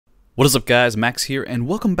What is up guys, Max here, and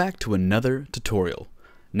welcome back to another tutorial.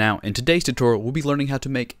 Now, in today's tutorial, we'll be learning how to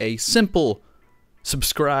make a simple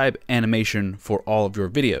subscribe animation for all of your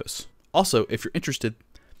videos. Also, if you're interested,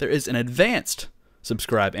 there is an advanced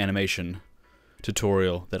subscribe animation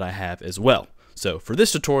tutorial that I have as well. So for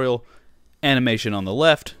this tutorial, animation on the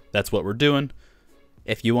left, that's what we're doing.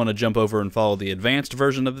 If you want to jump over and follow the advanced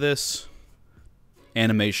version of this,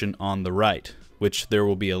 animation on the right, which there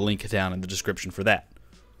will be a link down in the description for that.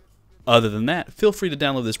 Other than that, feel free to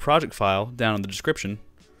download this project file down in the description,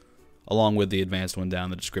 along with the advanced one down in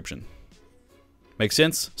the description. Make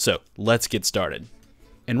sense? So, let's get started.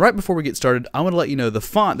 And right before we get started, I want to let you know the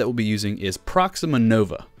font that we'll be using is Proxima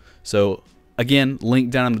Nova. So, again, link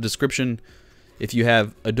down in the description. If you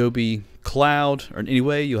have Adobe Cloud, or in any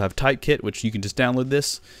way, you'll have Typekit, which you can just download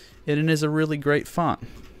this, and it is a really great font.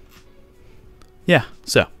 Yeah,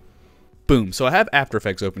 so, boom. So I have After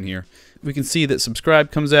Effects open here. We can see that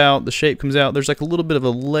subscribe comes out, the shape comes out. There's like a little bit of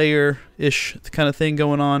a layer-ish kind of thing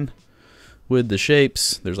going on with the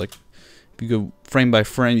shapes. There's like, if you go frame by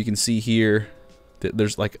frame, you can see here that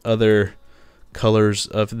there's like other colors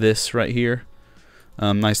of this right here.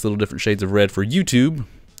 Nice little different shades of red for YouTube.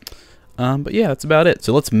 But yeah, that's about it.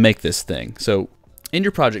 So let's make this thing. So in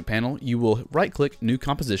your project panel, you will right-click New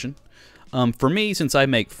Composition. For me, since I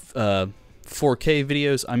make 4K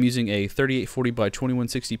videos, I'm using a 3840 by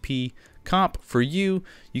 2160p comp. For you,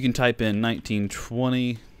 you can type in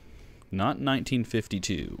 1920, not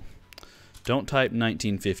 1952. Don't type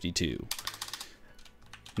 1952.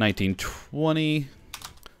 1920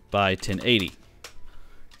 by 1080.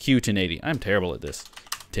 Q1080. I'm terrible at this.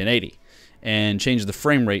 1080. And change the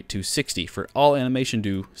frame rate to 60. For all animation,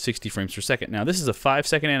 do 60 frames per second. Now, this is a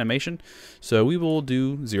 5-second animation, so we will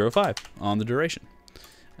do 0.5 on the duration.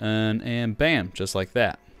 And bam, just like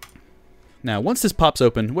that. Now, once this pops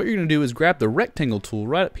open, what you're going to do is grab the rectangle tool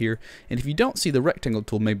right up here, and if you don't see the rectangle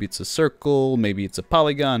tool, maybe it's a circle, maybe it's a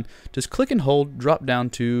polygon, just click and hold, drop down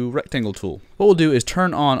to rectangle tool. What we'll do is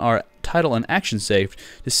turn on our title and action saved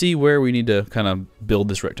to see where we need to kind of build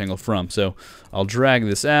this rectangle from. So I'll drag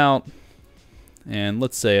this out, and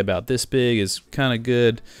let's say about this big is kind of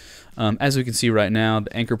good. As we can see right now,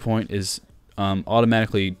 the anchor point is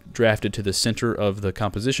automatically drafted to the center of the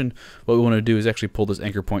composition. What we want to do is actually pull this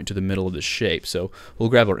anchor point to the middle of the shape. So we'll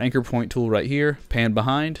grab our anchor point tool right here, pan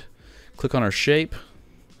behind, click on our shape,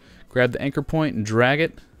 grab the anchor point and drag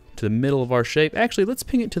it to the middle of our shape. Actually, let's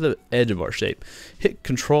ping it to the edge of our shape. Hit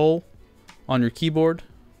Control on your keyboard,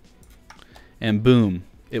 and boom,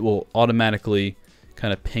 it will automatically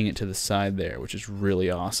kind of ping it to the side there, which is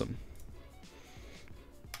really awesome.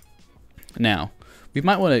 Now, we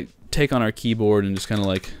might want to take on our keyboard and just kind of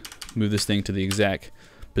like move this thing to the exact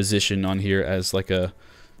position on here as like a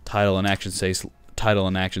title and action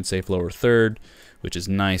safe lower third, which is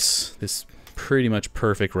nice. This pretty much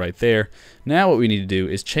perfect right there. Now what we need to do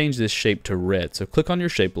is change this shape to red. So click on your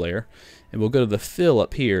shape layer, and we'll go to the fill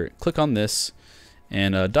up here. Click on this,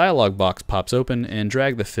 and a dialog box pops open, and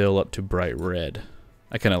drag the fill up to bright red.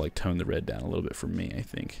 I kind of like tone the red down a little bit for me, I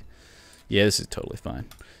think. Yeah, this is totally fine.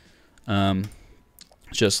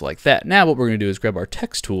 Just like that. Now what we're going to do is grab our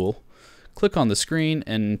text tool, click on the screen,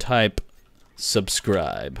 and type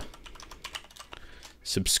subscribe.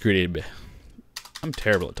 Subscribe. I'm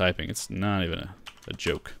terrible at typing. It's not even a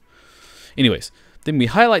joke. Anyways, then we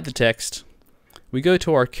highlight the text. We go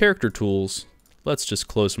to our character tools. Let's just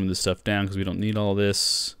close some of this stuff down because we don't need all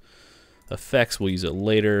this. Effects, we'll use it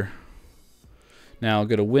later. Now I'll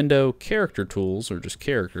go to Window, Character Tools, or just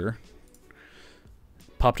Character.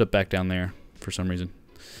 Popped up back down there for some reason.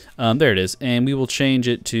 There it is, and we will change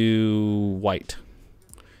it to white.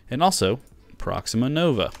 And also, Proxima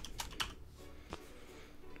Nova.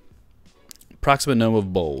 Proxima Nova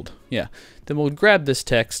bold. Yeah. Then we'll grab this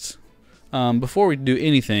text. Before we do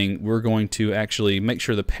anything, we're going to actually make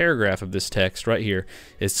sure the paragraph of this text right here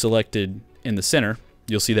is selected in the center.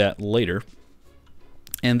 You'll see that later.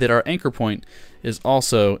 And that our anchor point is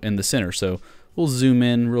also in the center. So we'll zoom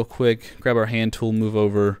in real quick, grab our hand tool, move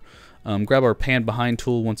over. Grab our pan behind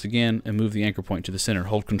tool once again and move the anchor point to the center.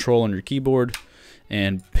 Hold Control on your keyboard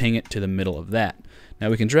and ping it to the middle of that. Now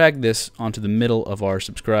we can drag this onto the middle of our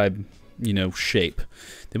subscribe, shape.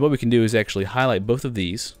 Then what we can do is actually highlight both of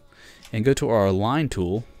these and go to our Align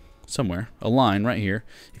tool somewhere. Align right here.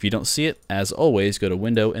 If you don't see it, as always, go to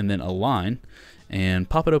Window and then Align and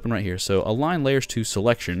pop it open right here. So Align Layers to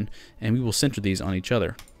Selection, and we will center these on each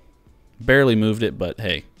other. Barely moved it, but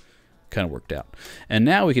hey, kind of worked out. And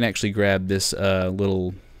now we can actually grab this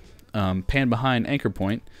little pan behind anchor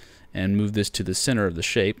point and move this to the center of the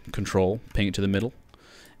shape. Control, ping it to the middle,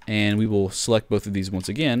 and we will select both of these once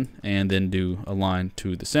again and then do align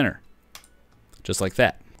to the center. just like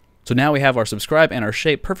that. So now we have our subscribe and our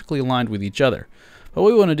shape perfectly aligned with each other. But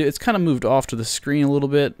what we want to do, it's kind of moved off to the screen a little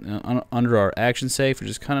bit under our action safe, which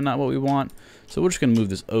is kind of not what we want. So we're just going to move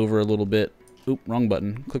this over a little bit. Oop, wrong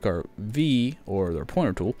button. Click our V or our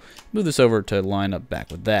pointer tool. Move this over to line up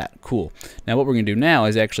back with that. Cool. Now what we're going to do now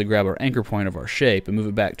is actually grab our anchor point of our shape and move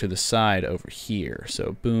it back to the side over here.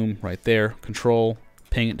 So boom, right there. Control,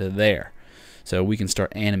 ping it to there. So we can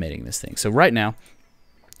start animating this thing. So right now,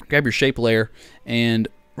 grab your shape layer and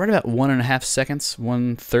right about 1.5 seconds,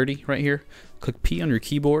 1:30 right here. Click P on your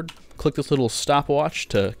keyboard. Click this little stopwatch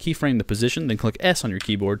to keyframe the position, then click S on your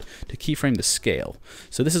keyboard to keyframe the scale.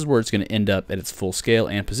 So this is where it's going to end up at its full scale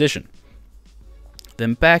and position.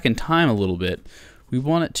 Then back in time a little bit, we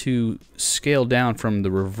want it to scale down from the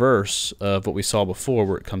reverse of what we saw before,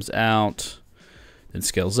 where it comes out, then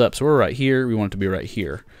scales up. So we're right here, we want it to be right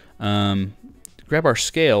here. Grab our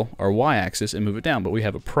scale, our y-axis, and move it down, but we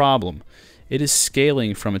have a problem. It is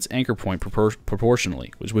scaling from its anchor point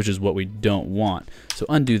proportionally, which is what we don't want. So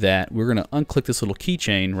undo that. We're going to unclick this little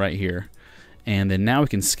keychain right here, and then now we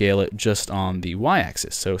can scale it just on the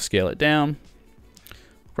y-axis. So scale it down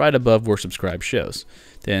right above where subscribe shows.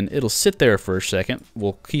 Then it'll sit there for a second.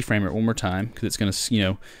 We'll keyframe it one more time because it's going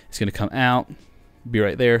to, it's going to come out, be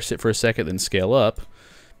right there, sit for a second, then scale up.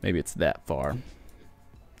 Maybe it's that far.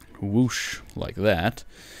 Whoosh, like that.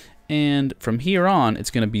 And from here on, it's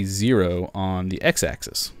going to be 0 on the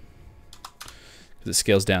x-axis because it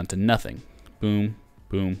scales down to nothing. Boom,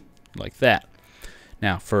 boom, like that.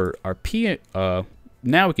 Now for our P,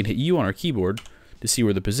 now we can hit U on our keyboard to see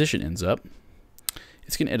where the position ends up.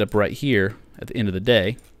 It's going to end up right here at the end of the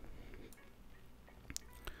day.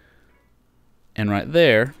 And right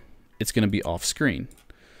there, it's going to be off screen.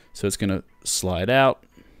 So it's going to slide out.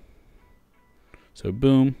 So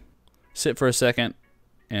boom, sit for a second,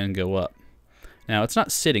 and go up. Now it's not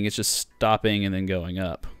sitting, it's just stopping and then going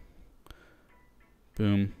up.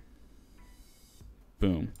 Boom,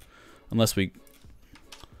 boom. Unless we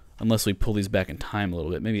pull these back in time a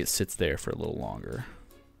little bit, maybe it sits there for a little longer.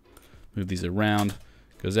 Move these around,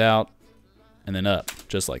 goes out, and then up,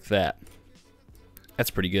 just like that.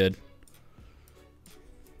 That's pretty good.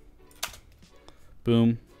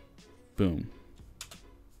 Boom, boom.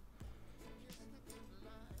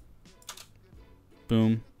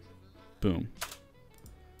 Boom, boom.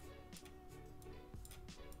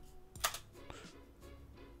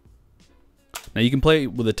 Now you can play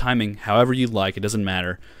with the timing however you like, it doesn't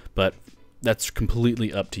matter, but that's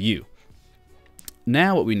completely up to you.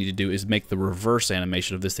 Now what we need to do is make the reverse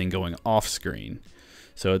animation of this thing going off screen.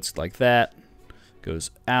 So it's like that, goes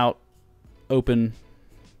out, open,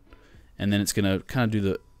 and then it's going to kind of do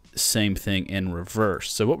the same thing in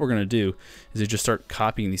reverse. So what we're going to do is just start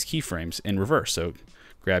copying these keyframes in reverse. So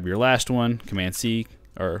grab your last one, Command C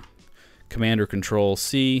or Command or Control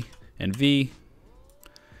C and V,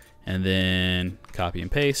 and then copy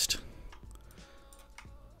and paste.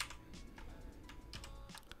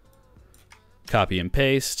 Copy and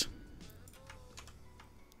paste.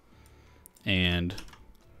 And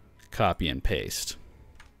copy and paste.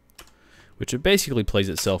 Which it basically plays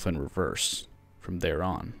itself in reverse from there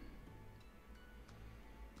on.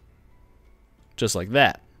 Just like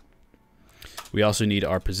that. We also need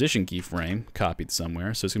our position keyframe copied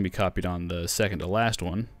somewhere, so it's going to be copied on the second to last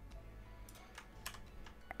one.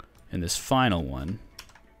 And this final one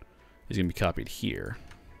is going to be copied here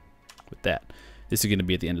with that. This is going to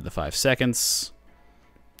be at the end of the 5 seconds.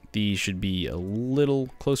 These should be a little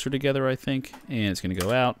closer together, I think. And it's going to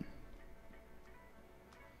go out,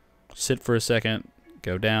 sit for a second,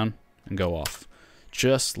 go down, and go off.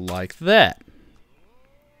 Just like that.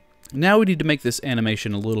 Now we need to make this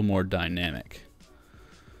animation a little more dynamic.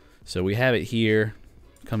 So we have it here,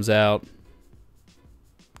 comes out,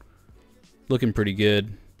 looking pretty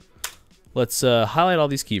good. Let's highlight all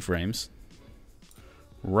these keyframes,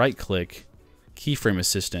 right click, keyframe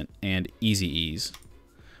assistant, and easy ease,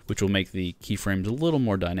 which will make the keyframes a little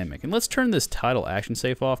more dynamic. And let's turn this title action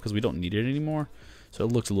safe off because we don't need it anymore, so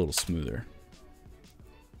it looks a little smoother.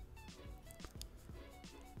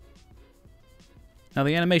 Now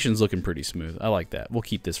the animation's looking pretty smooth. I like that. We'll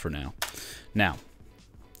keep this for now. Now,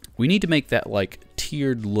 we need to make that like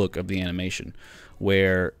tiered look of the animation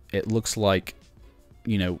where it looks like,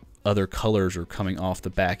 you know, other colors are coming off the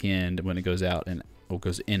back end when it goes out and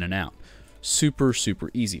goes in and out. Super,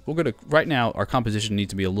 super easy. We'll go to, right now, our composition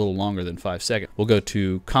needs to be a little longer than 5 seconds. We'll go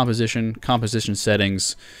to composition, composition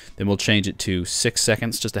settings, then we'll change it to 6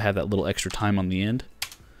 seconds just to have that little extra time on the end.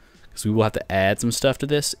 Because we will have to add some stuff to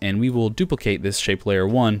this, and we will duplicate this shape layer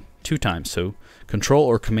 2 times. So Control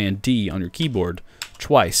or Command D on your keyboard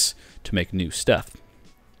twice to make new stuff.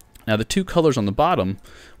 Now the two colors on the bottom,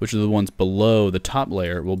 which are the ones below the top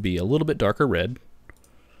layer, will be a little bit darker red.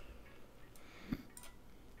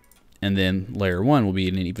 And then layer 1 will be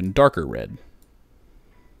an even darker red.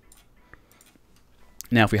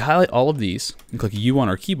 Now if we highlight all of these and click U on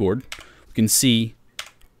our keyboard, we can see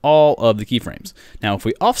all of the keyframes. Now if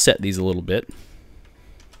we offset these a little bit,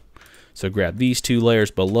 so grab these two layers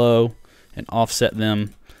below and offset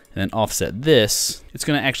them, and then offset this, it's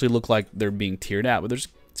going to actually look like they're being tiered out, but it's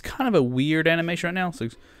kind of a weird animation right now. So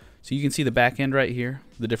you can see the back end right here,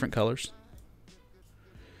 the different colors.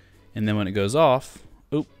 And then when it goes off,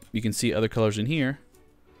 you can see other colors in here.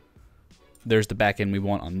 There's the back end we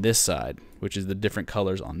want on this side, which is the different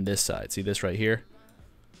colors on this side. See this right here?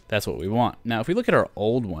 That's what we want. Now if we look at our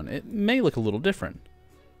old one, it may look a little different.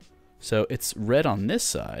 So it's red on this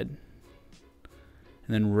side,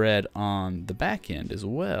 and then red on the back end as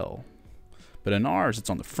well. But in ours, it's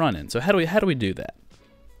on the front end. So how do we do that?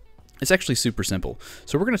 It's actually super simple.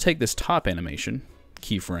 So we're going to take this top animation,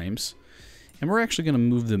 keyframes, and we're actually going to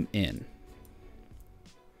move them in.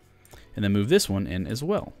 And then move this one in as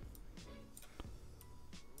well,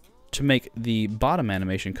 to make the bottom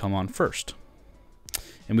animation come on first.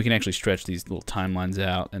 And we can actually stretch these little timelines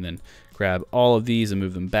out and then grab all of these and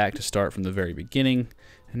move them back to start from the very beginning.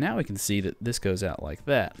 And now we can see that this goes out like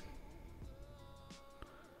that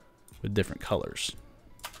with different colors.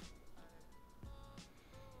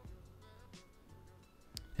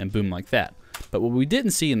 And boom, like that. But what we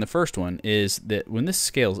didn't see in the first one is that when this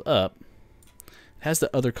scales up, it has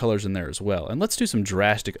the other colors in there as well. And let's do some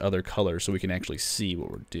drastic other colors so we can actually see what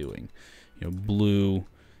we're doing. You know, blue,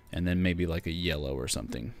 and then maybe like a yellow or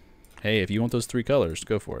something. Hey, if you want those three colors,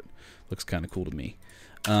 go for it. Looks kind of cool to me.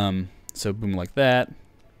 So boom, like that.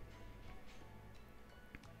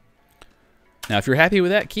 Now, if you're happy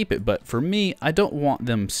with that, keep it. But for me, I don't want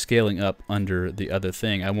them scaling up under the other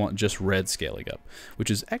thing. I want just red scaling up,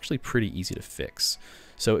 which is actually pretty easy to fix.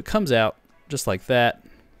 So it comes out just like that,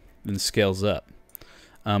 then scales up.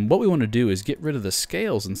 What we want to do is get rid of the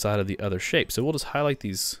scales inside of the other shape. So we'll just highlight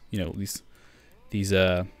these, you know, these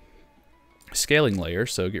scaling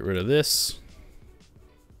layers. So get rid of this.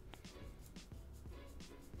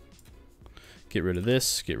 Get rid of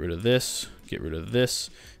this, get rid of this, get rid of this,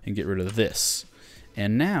 and get rid of this.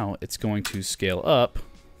 And now it's going to scale up,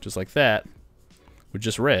 just like that, with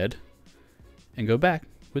just red, and go back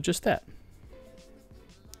with just that.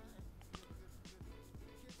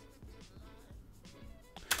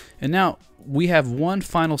 And now we have one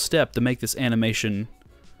final step to make this animation,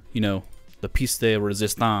 you know, the piece de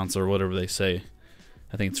resistance, or whatever they say.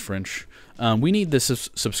 I think it's French. We need this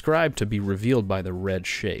subscribe to be revealed by the red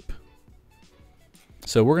shape.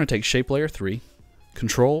 So we're going to take shape layer 3,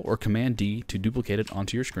 Control or Command D to duplicate it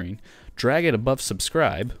onto your screen, drag it above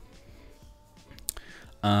subscribe,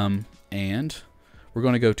 and we're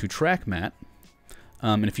going to go to track matte.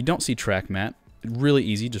 And if you don't see track matte, really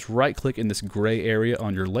easy, just right click in this gray area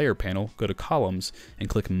on your layer panel, go to columns, and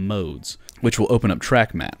click modes, which will open up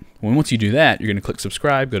track matte. Once you do that, you're going to click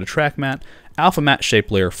subscribe, go to track matte, alpha matte shape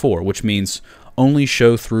layer 4, which means only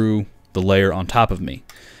show through the layer on top of me.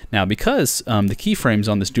 Now, because the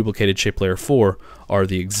keyframes on this duplicated shape layer 4 are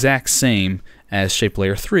the exact same as shape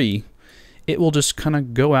layer 3, it will just kind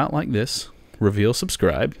of go out like this, reveal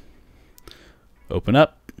subscribe, open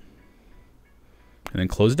up, and then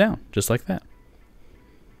close down, just like that.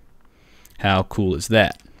 How cool is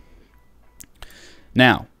that?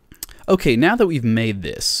 Now, okay, now that we've made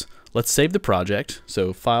this, let's save the project.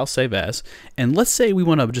 So File, Save As, and let's say we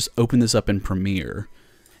want to just open this up in Premiere,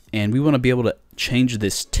 and we want to be able to change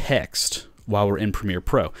this text while we're in Premiere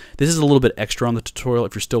Pro. This is a little bit extra on the tutorial.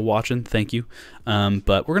 If you're still watching, thank you.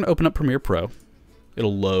 But we're going to open up Premiere Pro.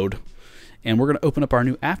 It'll load. And we're going to open up our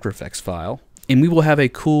new After Effects file. And we will have a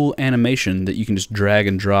cool animation that you can just drag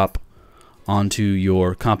and drop onto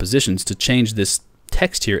your compositions to change this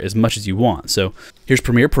text here as much as you want. So here's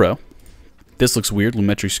Premiere Pro. This looks weird.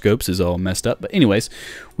 Lumetri Scopes is all messed up. But anyways,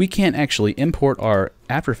 we can't actually import our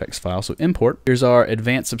After Effects file. So import. Here's our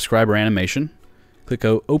advanced subscriber animation. Click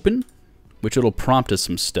Open, which it'll prompt us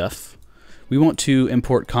some stuff. We want to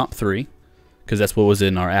import Comp 3 because that's what was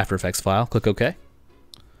in our After Effects file. Click OK.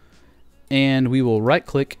 And we will right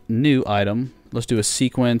click New Item. Let's do a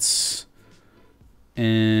sequence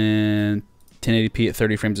and 1080p at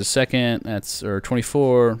 30 frames a second. That's or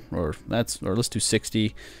 24 or let's do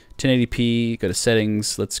 60. 1080p, go to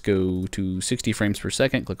settings, let's go to 60 frames per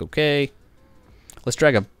second, click OK. Let's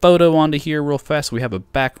drag a photo onto here real fast so we have a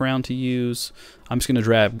background to use. I'm just going to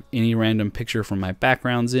drag any random picture from my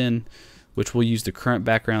backgrounds in, which will use the current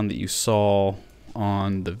background that you saw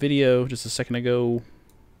on the video just a second ago.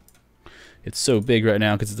 It's so big right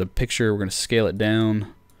now because it's a picture. We're going to scale it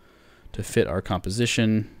down to fit our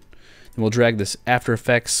composition. And we'll drag this After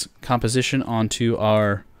Effects composition onto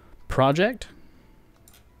our project.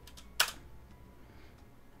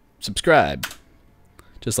 Subscribe.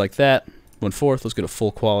 Just like that. 1/4. Let's go to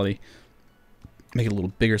full quality. Make it a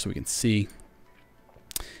little bigger so we can see.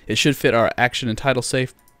 It should fit our action and title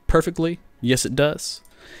safe perfectly. Yes, it does.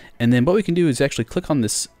 And then what we can do is actually click on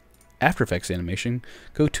this After Effects animation,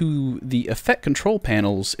 go to the Effect Control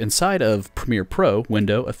panels inside of Premiere Pro,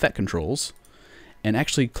 Window, Effect Controls, and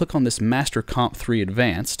actually click on this Master Comp 3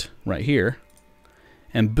 Advanced right here,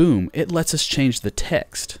 and boom, it lets us change the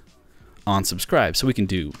text on subscribe. So we can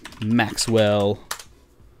do Maxwell,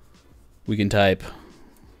 we can type,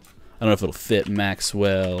 I don't know if it'll fit,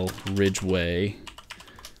 Maxwell, Ridgeway.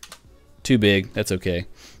 Too big, that's okay.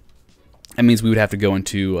 That means we would have to go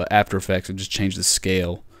into After Effects and just change the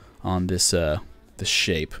scale on this this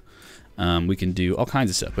shape. We can do all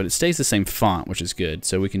kinds of stuff, but it stays the same font, which is good.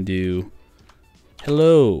 So we can do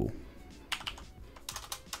hello.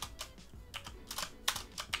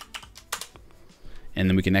 And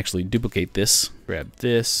then we can actually duplicate this. Grab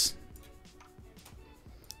this.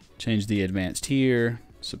 Change the advanced here.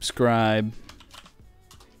 Subscribe.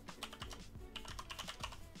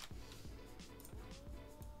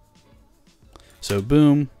 So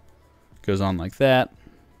boom, goes on like that.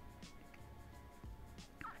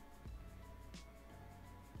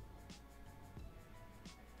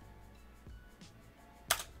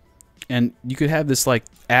 And you could have this like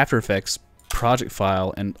After Effects project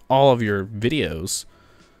file and all of your videos,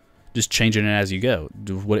 just changing it as you go.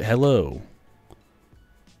 Hello.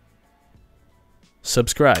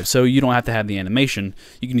 Subscribe. So you don't have to have the animation.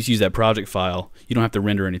 You can just use that project file. You don't have to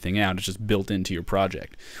render anything out. It's just built into your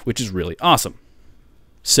project, which is really awesome.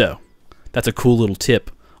 So that's a cool little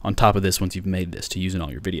tip on top of this once you've made this to use in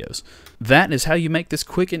all your videos. That is how you make this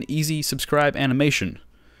quick and easy subscribe animation.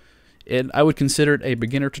 I would consider it a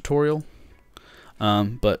beginner tutorial,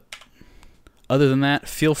 but other than that,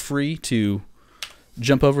 feel free to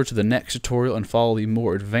jump over to the next tutorial and follow the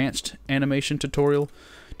more advanced animation tutorial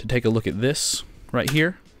to take a look at this right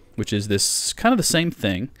here, which is this kind of the same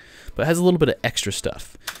thing, but it has a little bit of extra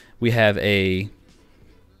stuff. We have a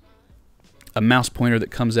mouse pointer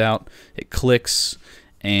that comes out, it clicks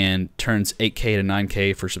and turns 8K to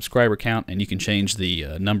 9K for subscriber count, and you can change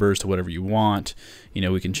the numbers to whatever you want. You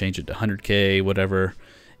know, we can change it to 100K, whatever,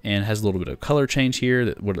 and it has a little bit of color change here,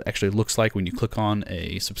 that what it actually looks like when you click on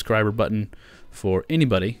a subscriber button for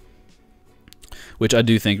anybody, which I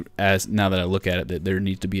do think, as now that I look at it, that there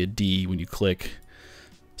needs to be a D when you click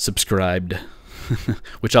subscribed,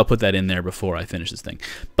 which I'll put that in there before I finish this thing.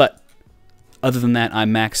 But other than that,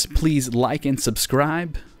 I'm Max. Please like and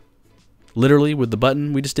subscribe, literally with the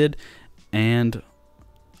button we just did, and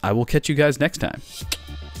I will catch you guys next time.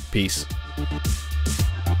 Peace.